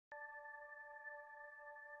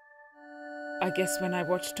I guess when I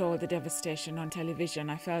watched all the devastation on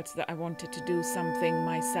television, I felt that I wanted to do something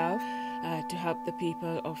myself to help the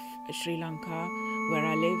people of Sri Lanka, where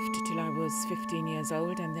I lived till I was 15 years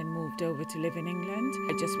old and then moved over to live in England.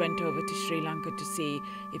 I just went over to Sri Lanka to see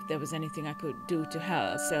if there was anything I could do to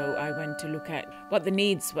help. So I went to look at what the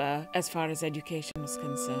needs were as far as education was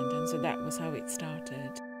concerned, and so that was how it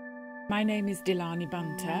started. My name is Dilani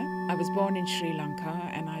Banta. I was born in Sri Lanka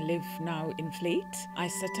and I live now in Fleet. I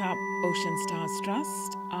set up Ocean Stars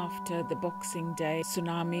Trust after the Boxing Day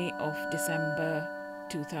tsunami of December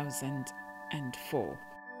 2004.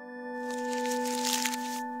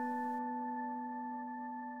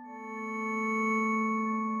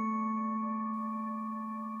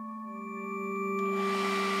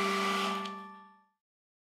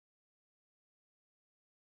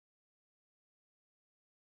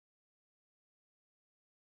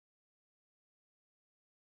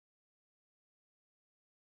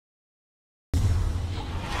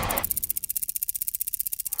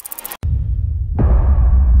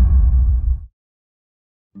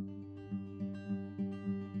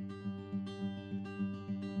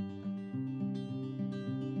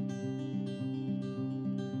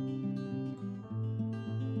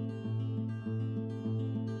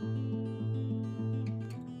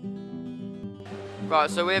 Right,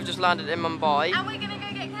 so we have just landed in Mumbai. And we're gonna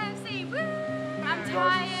go get KFC. Woo! I'm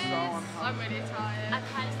tired. I'm really tired.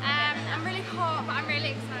 I'm really hot, but I'm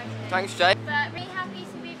really excited. Thanks, Jay. But really happy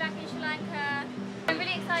to be back in Sri Lanka. I'm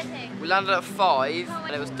really exciting. We landed at 5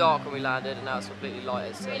 and it was dark when we landed, and now it's completely light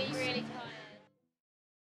at 6. Really, really tired.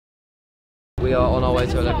 We are on our way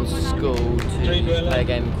to a local school to play a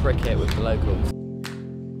game of cricket with the locals.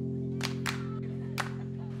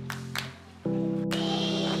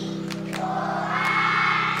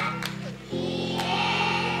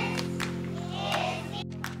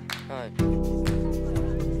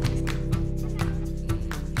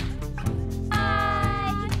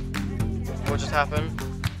 What just happened?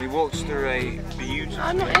 We walked through a beautiful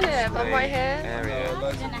I'm not in it, but I'm right here. area,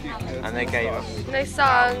 and they gave us. No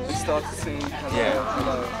songs. We started singing. Yeah.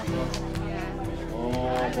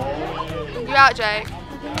 You out, Jake?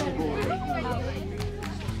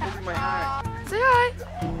 Say hi.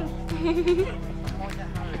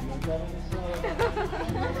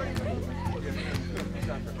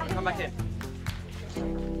 Come back in.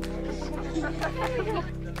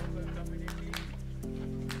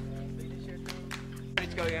 Ready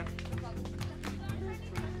to go again?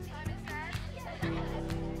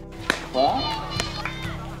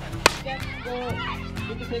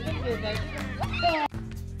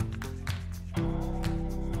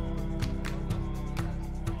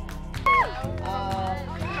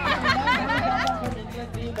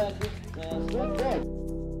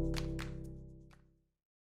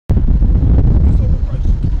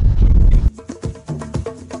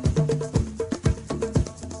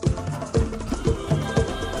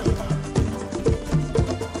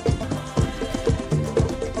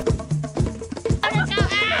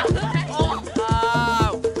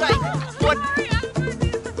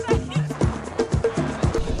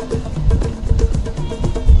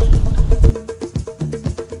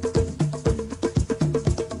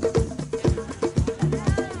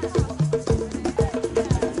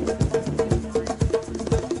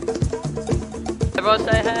 Everyone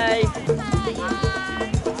say hey!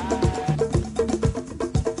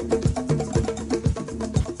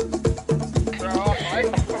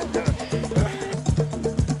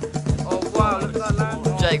 Oh wow, look at that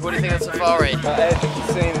land! Jake, what do you think of safari? As you can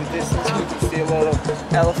see in the distance, we can see a lot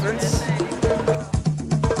of elephants.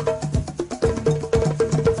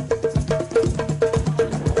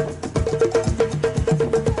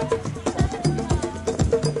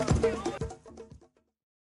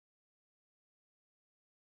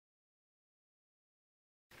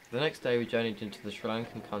 The next day we journeyed into the Sri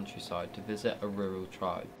Lankan countryside to visit a rural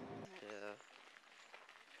tribe.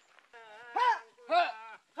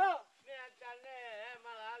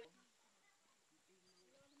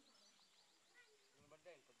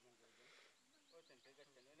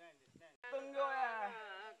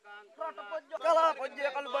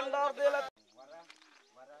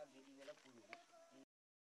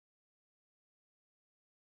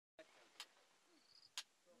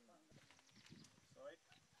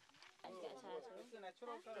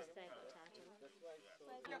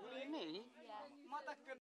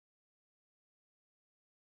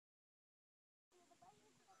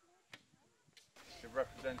 You're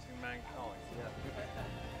representing mankind.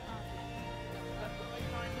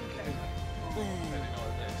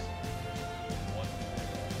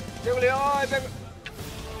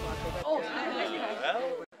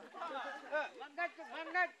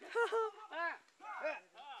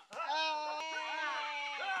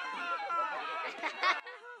 Heart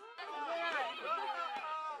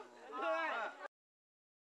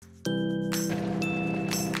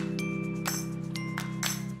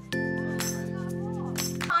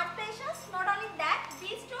patients, not only that,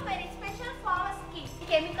 these two very special for our skin.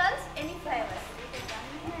 Chemicals, any flavors.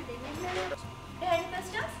 Do you have any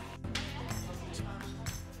questions?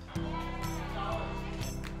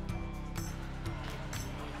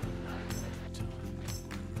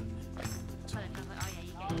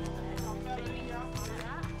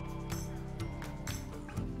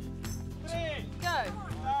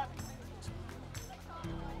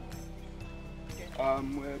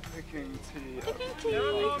 We're picking tea.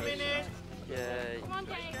 Yay.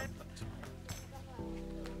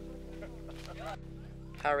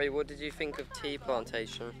 Harry, what did you think of tea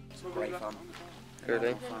plantation? Great fun.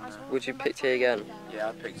 Really? Would you pick tea again? Yeah,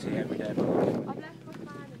 I pick tea every day.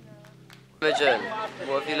 Imogen,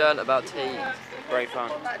 what have you learnt about tea? Great fun.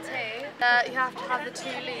 About tea, you have to have the 2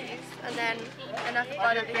 leaves and then enough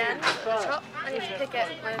bud at the end, top, and you have to pick it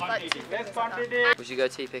with like 2 fingers like that. Would you go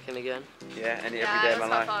tea picking again? Yeah, every day Yeah, of my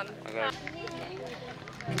that's life. fun. I go.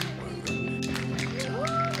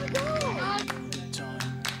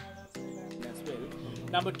 As well.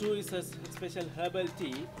 Number 2 is a special herbal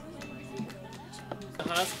tea.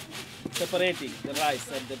 Has separating the rice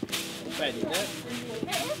and the paddy.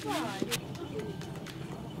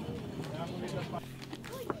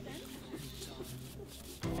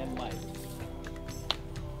 And wine.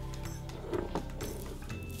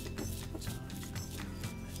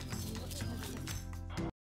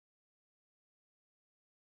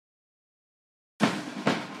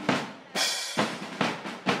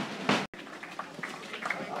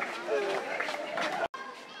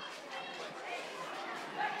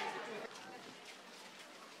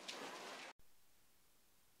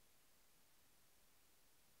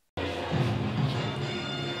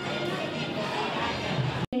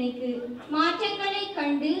 மாற்றங்களை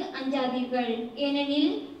கண்டு அஞ்சாதீர்கள்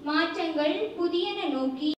ஏனெனில் மாற்றங்கள் புதியன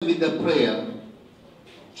நோக்கி with the prayer.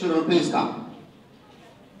 Children, please come.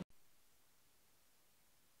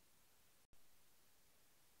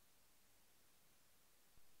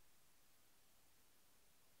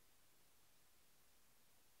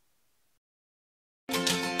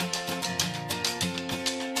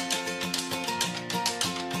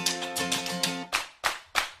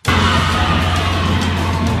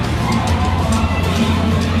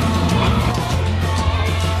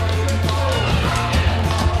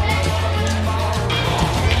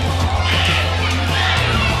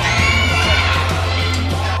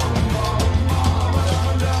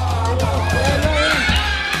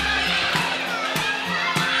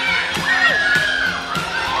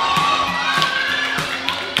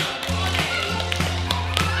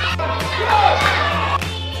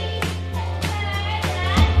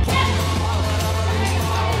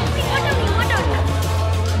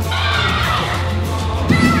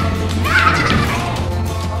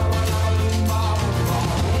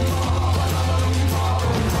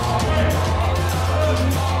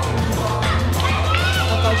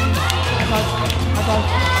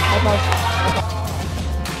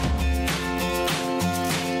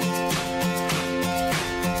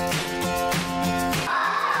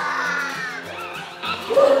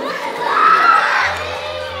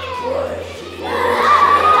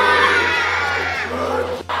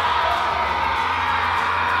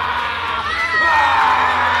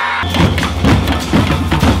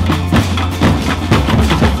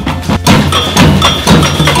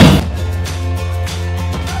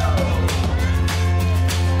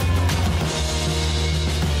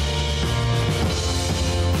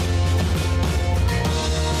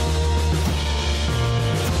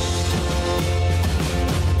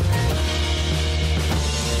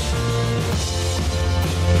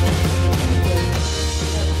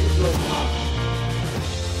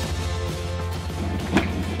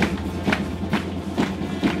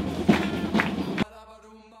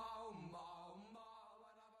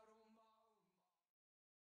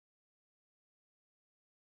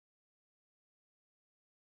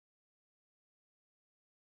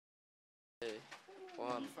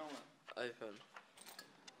 One. Open.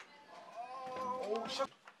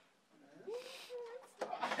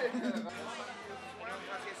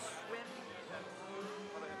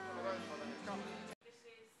 This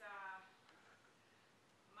is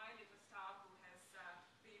my little star who has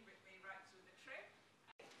been with me right through the trip.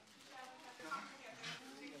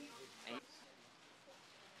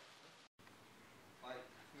 Like,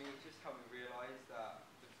 for me, just having realised that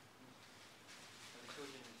the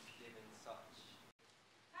children live in such...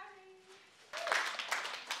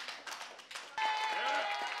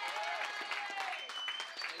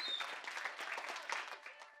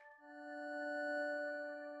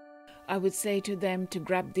 I would say to them to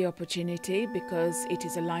grab the opportunity because it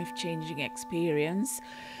is a life-changing experience,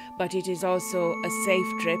 but it is also a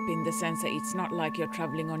safe trip in the sense that it's not like you're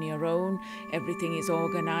traveling on your own. Everything is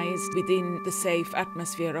organized within the safe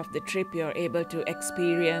atmosphere of the trip. You're able to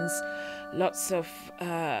experience lots of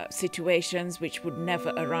situations which would never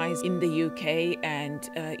arise in the UK, and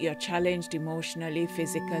you're challenged emotionally,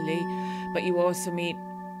 physically, but you also meet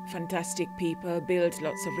fantastic people, build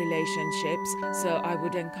lots of relationships. So I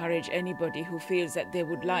would encourage anybody who feels that they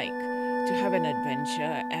would like to have an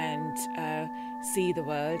adventure and see the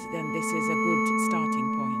world, then this is a good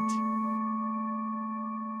starting point.